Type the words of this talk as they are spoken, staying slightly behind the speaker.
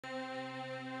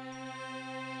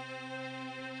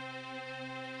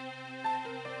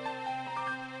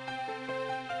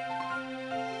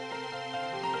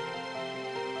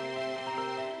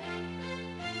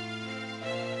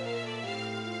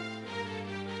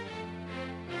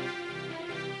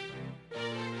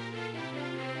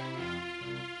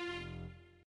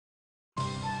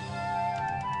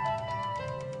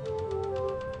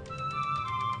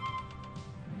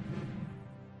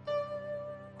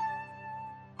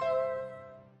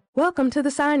Welcome to the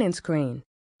sign-in screen.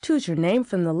 Choose your name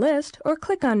from the list or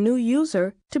click on New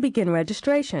User to begin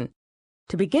registration.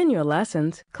 To begin your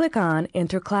lessons, click on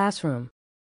Enter Classroom.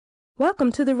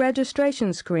 Welcome to the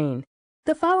registration screen.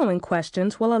 The following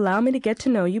questions will allow me to get to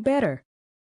know you better.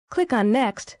 Click on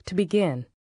Next to begin.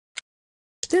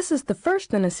 This is the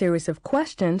first in a series of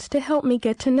questions to help me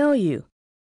get to know you.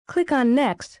 Click on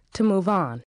Next to move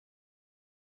on.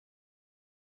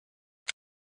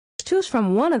 Choose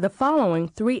from one of the following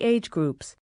 3 age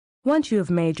groups. Once you have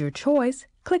made your choice,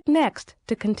 click Next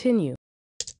to continue.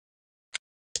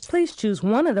 Please choose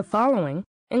one of the following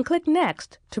and click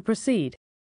Next to proceed.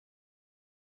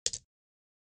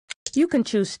 You can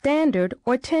choose Standard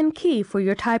or 10 key for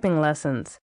your typing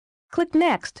lessons. Click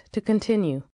Next to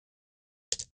continue.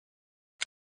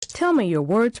 Tell me your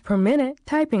words per minute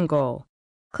typing goal.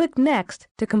 Click Next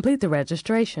to complete the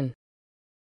registration.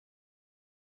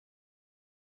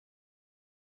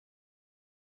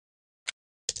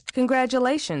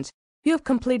 Congratulations! You have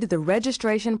completed the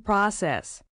registration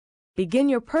process. Begin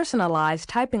your personalized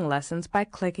typing lessons by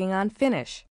clicking on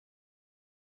Finish.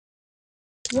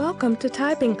 Welcome to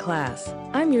typing class.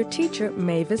 I'm your teacher,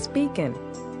 Mavis Beacon.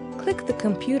 Click the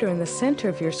computer in the center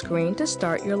of your screen to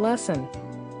start your lesson.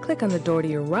 Click on the door to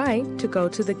your right to go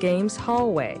to the games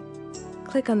hallway.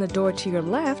 Click on the door to your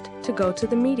left to go to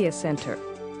the media center.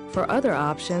 For other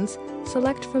options,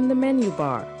 select from the menu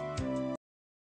bar.